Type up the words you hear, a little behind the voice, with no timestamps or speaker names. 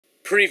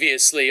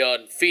Previously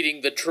on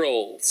Feeding the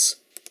Trolls.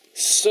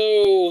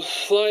 So,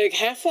 like,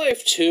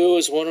 Half-Life 2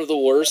 is one of the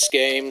worst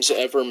games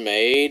ever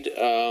made.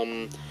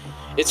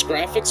 Its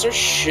graphics are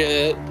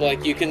shit,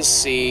 like you can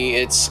see.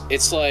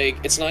 It's like,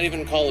 it's not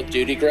even Call of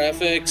Duty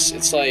graphics,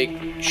 it's like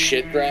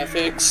shit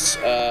graphics.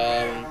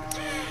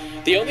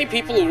 The only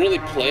people who really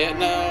play it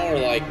now are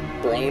like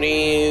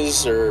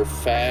bronies or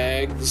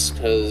fags,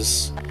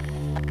 because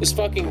this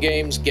fucking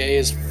game's gay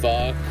as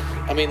fuck.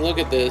 I mean, look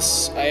at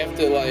this. I have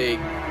to, like,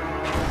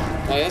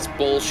 that's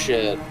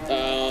bullshit.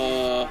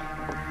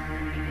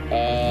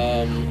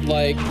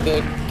 Like,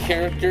 the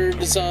character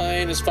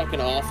design is fucking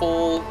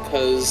awful,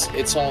 because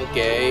it's all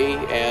gay,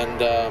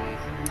 and,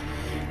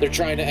 they're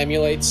trying to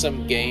emulate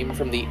some game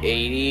from the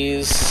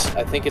 80s.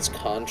 I think it's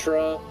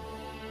Contra.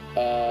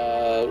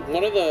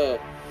 One of the...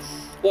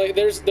 Like,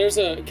 there's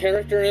a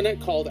character in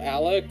it called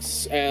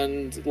Alex,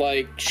 and,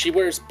 like, she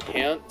wears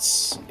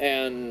pants,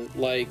 and,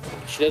 like,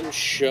 she doesn't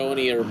show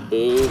any of her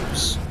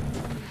boobs.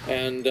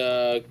 And,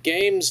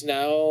 games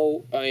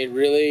now, I mean,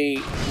 really,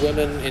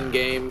 women in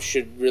games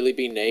should really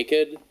be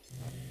naked.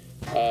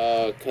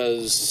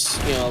 Cause,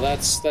 you know,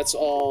 that's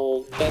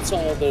all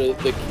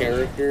the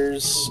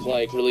characters,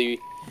 like,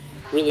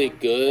 really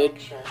good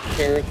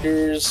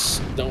characters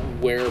don't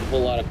wear a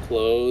whole lot of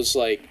clothes,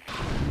 like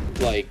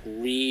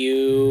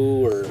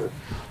Ryu, or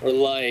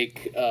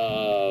like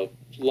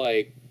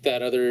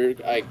that other,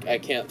 I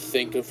can't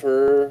think of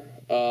her.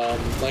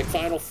 Like,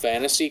 Final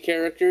Fantasy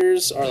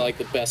characters are, like,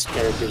 the best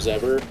characters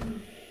ever.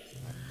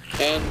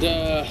 And,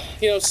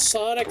 you know,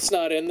 Sonic's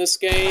not in this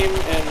game,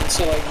 and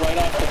so, like, right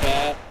off the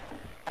bat,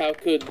 how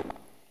could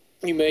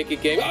you make a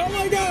game? Oh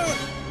my god!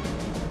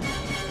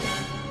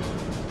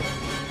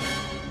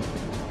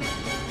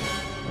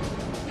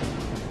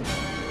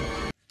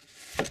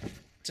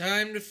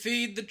 Time to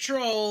feed the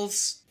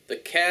trolls. The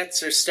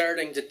cats are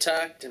starting to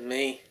talk to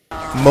me.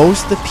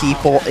 Most of the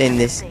people in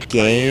this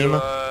game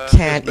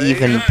can't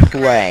even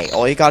play.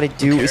 All you gotta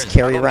do is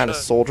carry around a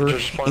soldier,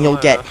 and you'll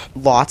get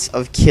lots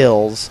of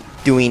kills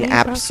doing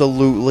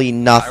absolutely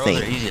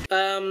nothing.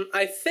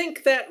 I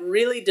think that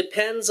really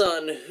depends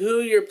on who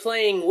you're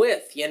playing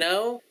with, you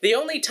know? The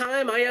only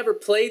time I ever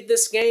played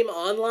this game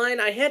online,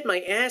 I had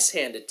my ass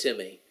handed to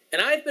me.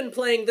 And I've been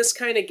playing this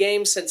kind of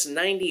game since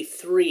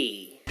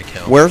 '93.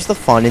 Where's the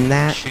fun in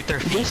that?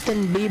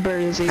 Justin Bieber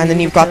is And then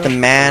you've got the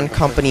Man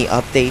Company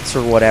updates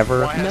or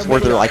whatever, where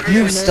they're like,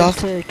 new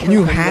stuff,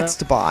 new hats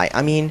to buy.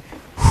 I mean,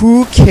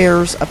 who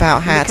cares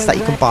about hats that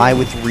you can buy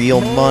with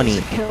real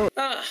money?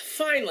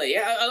 Finally,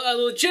 a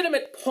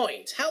legitimate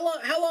point. How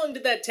long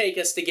did that take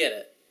us to get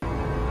it?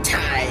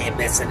 Time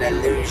is an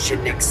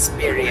illusion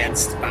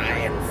experienced by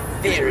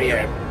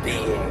inferior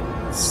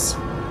beings.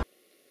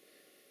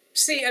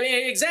 See, I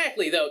mean,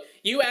 exactly, though.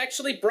 You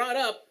actually brought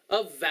up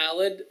a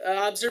valid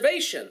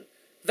observation.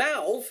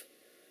 Valve,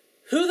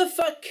 who the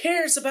fuck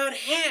cares about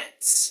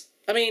hats?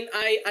 I mean,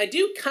 I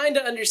do kind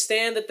of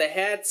understand that the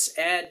hats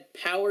add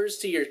powers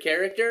to your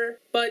character,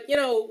 but, you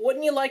know,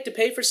 wouldn't you like to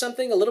pay for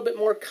something a little bit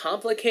more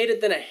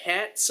complicated than a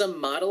hat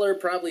some modeler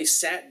probably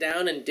sat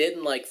down and did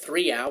in like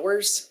 3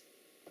 hours?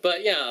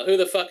 But, yeah, who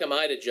the fuck am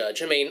I to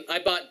judge? I mean, I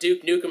bought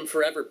Duke Nukem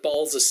Forever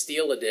Balls of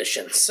Steel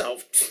Edition, so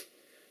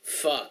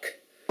fuck.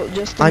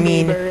 I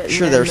mean,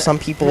 sure, there's some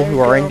people who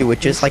are into it,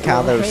 just like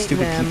how those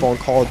stupid people in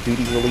Call of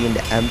Duty really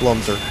into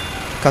emblems or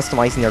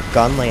customizing their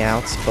gun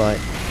layouts, but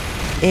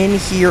in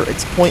here,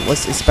 it's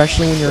pointless,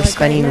 especially when you're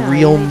spending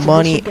real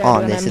money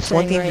on this. It's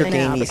one thing if you're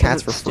getting these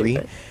hats for free,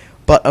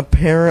 but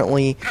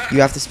apparently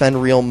you have to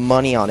spend real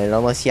money on it,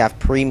 unless you have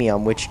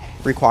premium, which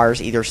requires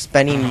either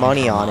spending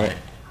money on it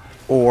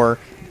or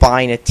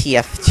buying a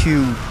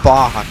TF2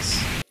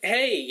 box.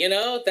 Hey, you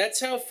know,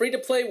 that's how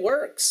free-to-play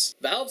works.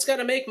 Valve's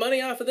gotta make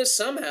money off of this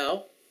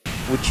somehow.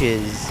 Which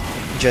is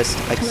just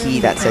a key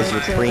that says you're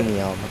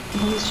premium.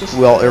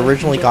 Well, it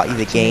originally got you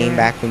the game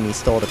back when you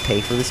still had to pay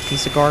for this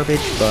piece of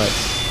garbage, but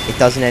it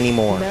doesn't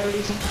anymore.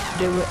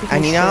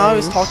 And you know, I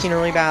was talking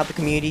earlier about how the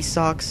community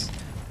sucks.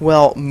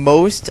 Well,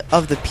 most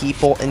of the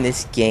people in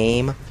this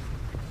game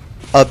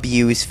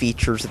abuse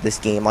features of this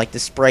game, like the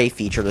spray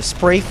feature. The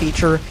spray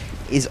feature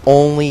is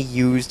only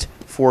used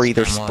for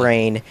either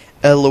spraying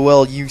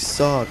LOL you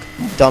suck,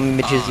 dumb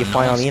images you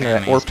find on the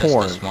internet, or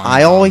porn.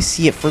 I always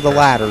see it for the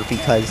latter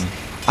because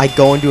I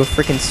go into a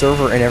freaking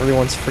server and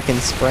everyone's freaking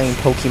spraying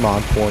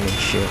Pokemon porn and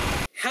shit.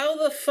 How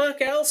the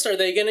fuck else are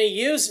they gonna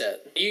use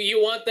it?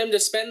 You want them to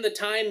spend the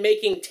time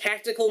making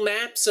tactical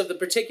maps of the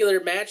particular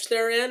match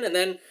they're in and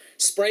then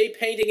spray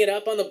painting it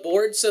up on the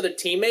board so their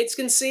teammates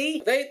can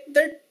see?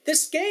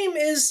 This game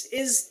is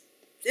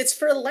it's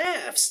for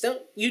laughs.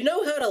 You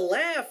know how to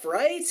laugh,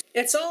 right?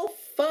 It's all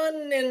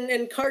fun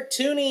and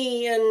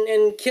cartoony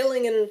and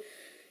killing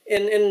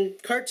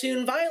and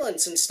cartoon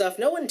violence and stuff.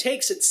 No one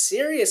takes it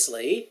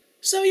seriously.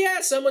 So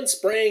yeah, someone's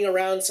spraying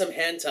around some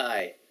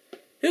hentai.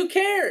 Who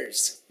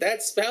cares?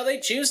 That's how they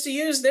choose to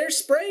use their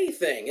spray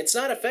thing. It's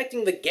not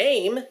affecting the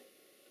game.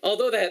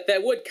 Although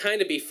that would kind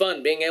of be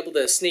fun, being able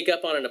to sneak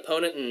up on an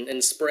opponent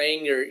and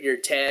spraying your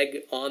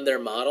tag on their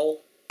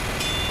model.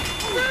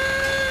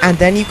 Ah! And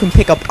then you can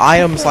pick up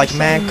items like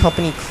Man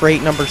Company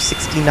Crate number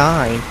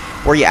 69,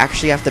 where you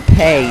actually have to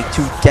pay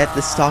to get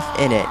the stuff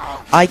in it.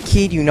 I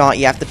kid you not,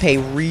 you have to pay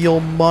real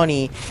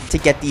money to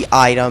get the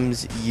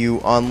items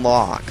you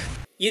unlock.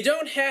 You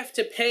don't have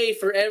to pay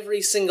for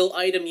every single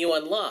item you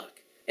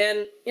unlock.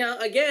 And, you know,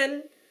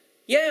 again,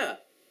 yeah,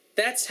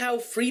 that's how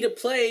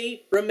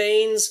free-to-play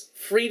remains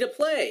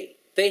free-to-play.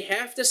 They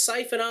have to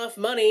siphon off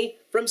money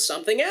from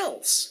something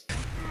else.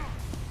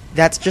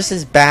 That's just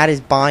as bad as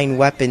buying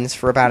weapons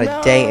for about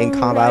a day in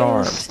combat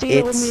arms.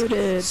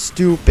 It's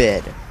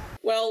stupid.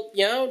 Well,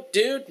 you know,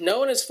 dude, no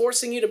one is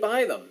forcing you to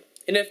buy them.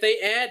 And if they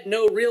add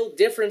no real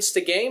difference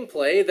to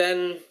gameplay,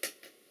 then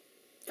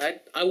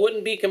I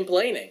wouldn't be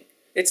complaining.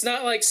 It's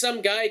not like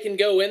some guy can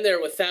go in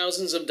there with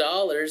thousands of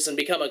dollars and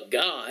become a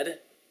god.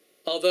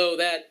 Although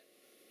that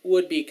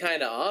would be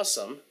kind of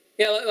awesome.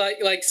 Yeah,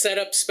 like set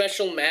up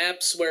special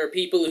maps where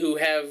people who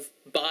have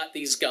bought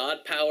these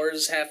god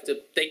powers have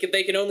to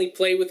they can only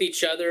play with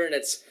each other, and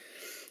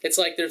it's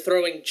like they're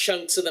throwing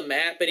chunks of the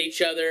map at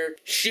each other,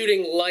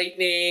 shooting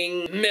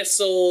lightning,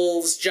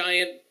 missiles,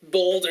 giant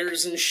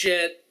boulders and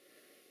shit.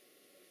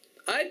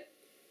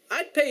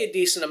 I'd pay a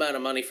decent amount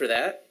of money for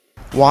that.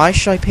 Why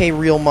should I pay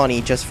real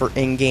money just for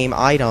in-game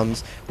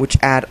items which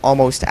add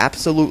almost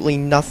absolutely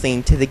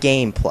nothing to the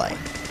gameplay?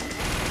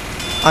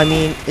 I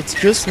mean, it's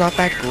just not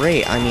that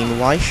great. I mean,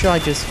 why should I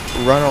just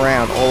run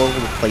around all over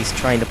the place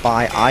trying to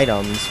buy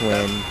items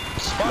when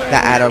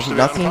that add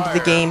nothing to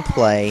the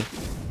gameplay?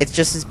 It's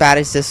just as bad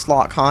as this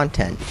slot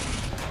content,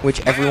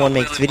 which everyone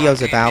makes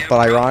videos about, but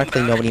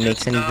ironically nobody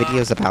makes any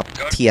videos about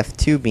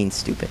TF2 being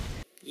stupid.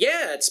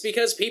 Yeah, it's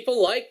because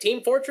people like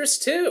Team Fortress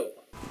 2.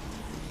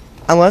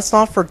 And let's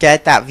not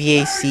forget that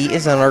VAC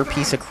is another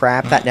piece of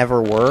crap that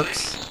never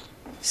works.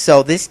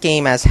 So this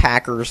game has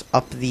hackers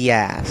up the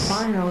ass.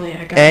 Finally,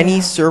 I got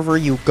Any server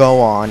you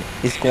go on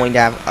is going to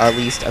have at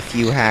least a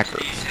few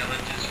hackers.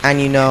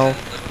 And you know,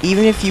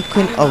 even if you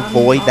can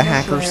avoid the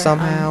hackers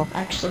somehow,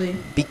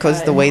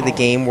 because the way the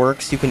game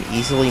works, you can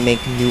easily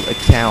make new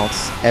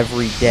accounts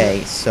every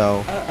day. So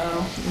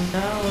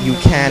you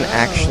can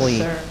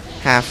actually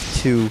have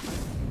to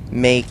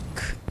make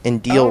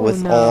and deal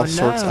with all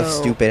sorts of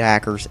stupid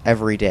hackers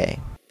every day.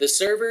 The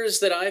servers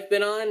that I've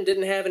been on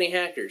didn't have any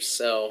hackers,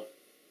 so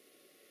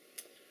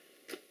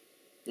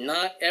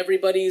not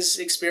everybody's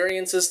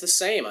experience is the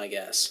same, I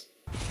guess.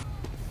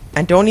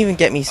 And don't even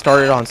get me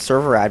started on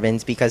server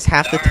admins, because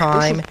half the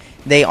time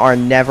they are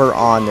never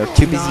on. They're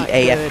too busy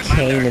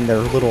AFKing in their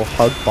little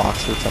hug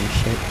box or some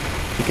shit,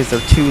 because they're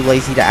too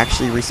lazy to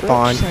actually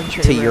respond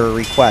to your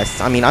requests.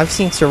 I mean, I've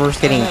seen servers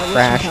getting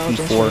crashed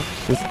before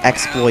with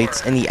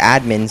exploits, and the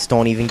admins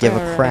don't even give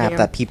a crap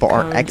that people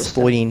aren't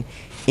exploiting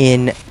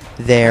in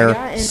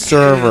their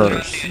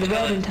servers.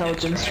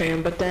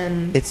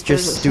 It's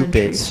just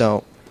stupid,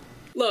 so...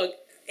 Look,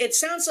 it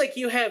sounds like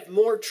you have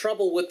more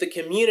trouble with the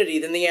community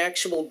than the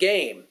actual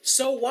game.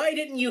 So why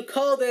didn't you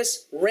call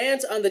this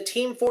Rant on the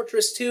Team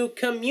Fortress 2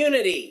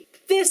 Community?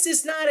 This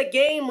is not a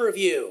game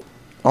review.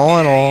 All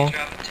in all,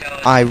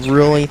 I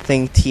really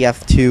think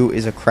TF2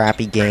 is a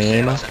crappy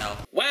game.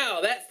 Wow,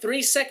 that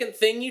 3-second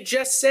thing you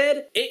just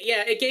said?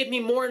 It gave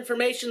me more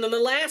information than the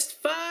last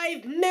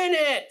 5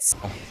 minutes!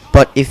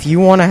 But if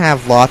you want to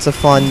have lots of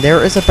fun,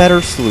 there is a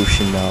better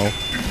solution, though.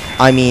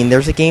 I mean,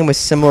 there's a game with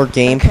similar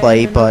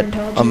gameplay, but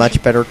a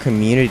much better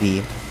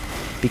community.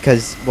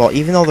 Because, well,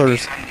 even though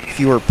there's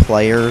fewer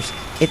players,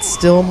 it's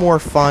still more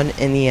fun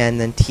in the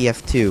end than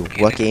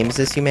TF2. What game is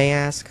this, you may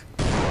ask?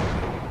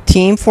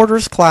 Team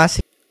Fortress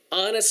Classic.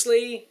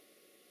 Honestly,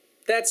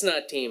 that's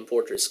not Team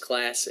Fortress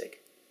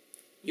Classic.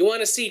 You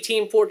want to see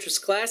Team Fortress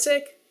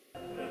Classic?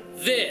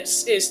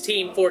 This is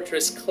Team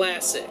Fortress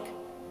Classic.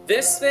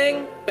 This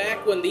thing,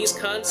 back when these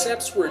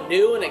concepts were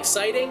new and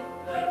exciting,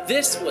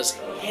 this was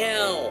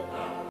hell.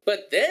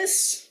 But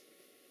this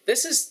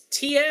is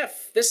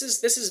TF. This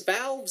is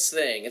Valve's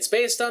thing. It's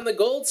based on the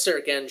Gold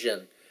Circ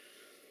engine.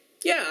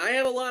 Yeah, I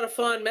have a lot of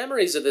fond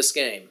memories of this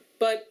game.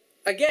 But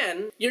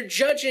again, you're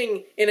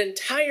judging an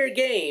entire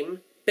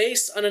game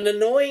based on an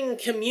annoying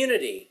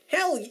community.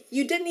 Hell,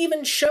 you didn't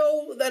even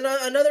show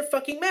another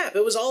fucking map.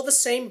 It was all the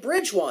same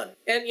bridge one.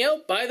 And, you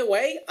know, by the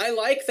way, I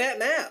like that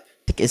map.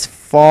 Is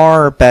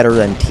far better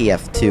than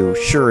TF2.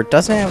 Sure, it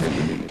doesn't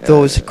have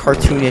those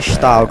cartoonish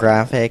style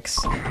graphics,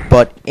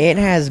 but it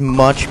has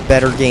much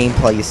better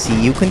gameplay. You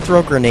see, you can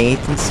throw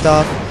grenades and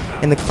stuff,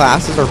 and the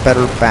classes are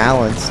better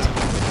balanced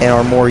and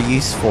are more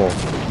useful.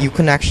 You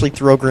can actually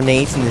throw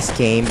grenades in this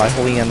game by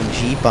holding on the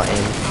G button,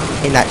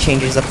 and that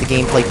changes up the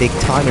gameplay big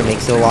time and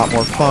makes it a lot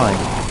more fun.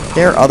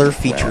 There are other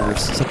features,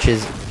 such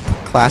as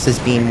classes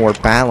being more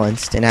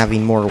balanced and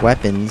having more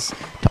weapons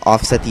to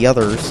offset the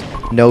others.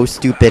 No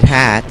stupid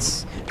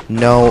hats,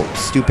 no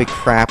stupid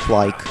crap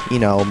like, you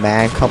know,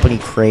 Man Company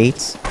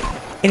crates.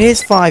 It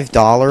is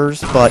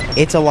 $5, but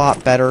it's a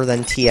lot better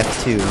than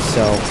TF2,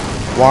 so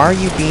why are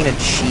you being a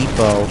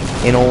cheapo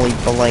and only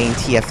belaying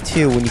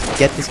TF2 when you can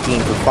get this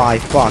game for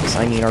 $5?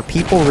 I mean, are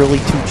people really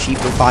too cheap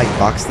for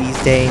 $5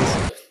 these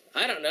days?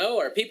 I don't know,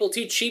 are people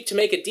too cheap to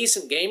make a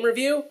decent game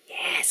review?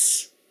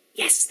 Yes.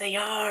 Yes, they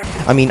are.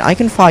 I mean, I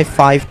can fly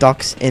 5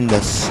 ducks in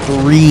the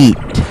street.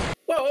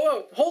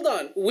 Whoa, hold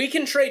on. We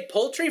can trade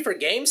poultry for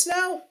games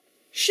now?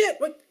 Shit,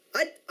 what?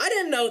 I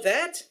didn't know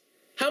that.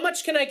 How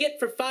much can I get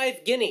for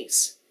 5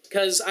 guineas?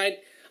 Because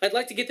I'd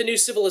like to get the new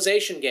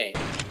Civilization game.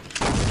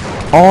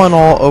 All in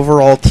all,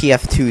 overall,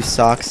 TF2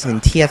 sucks,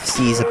 and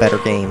TFC is a better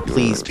game.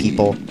 Please,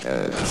 people,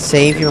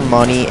 save your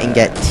money and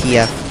get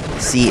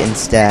TFC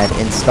instead,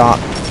 and stop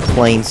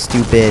playing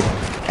stupid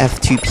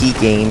F2P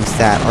games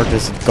that are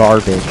just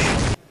garbage.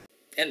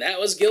 And that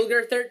was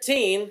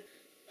gligar13.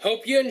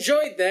 Hope you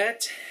enjoyed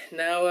that.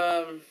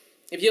 Now,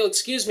 if you'll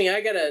excuse me,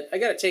 I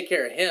gotta take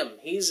care of him.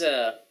 He's,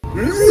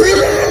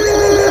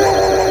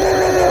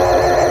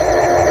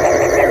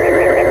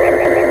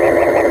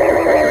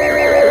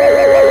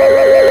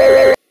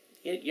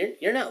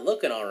 You're not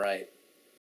looking all right.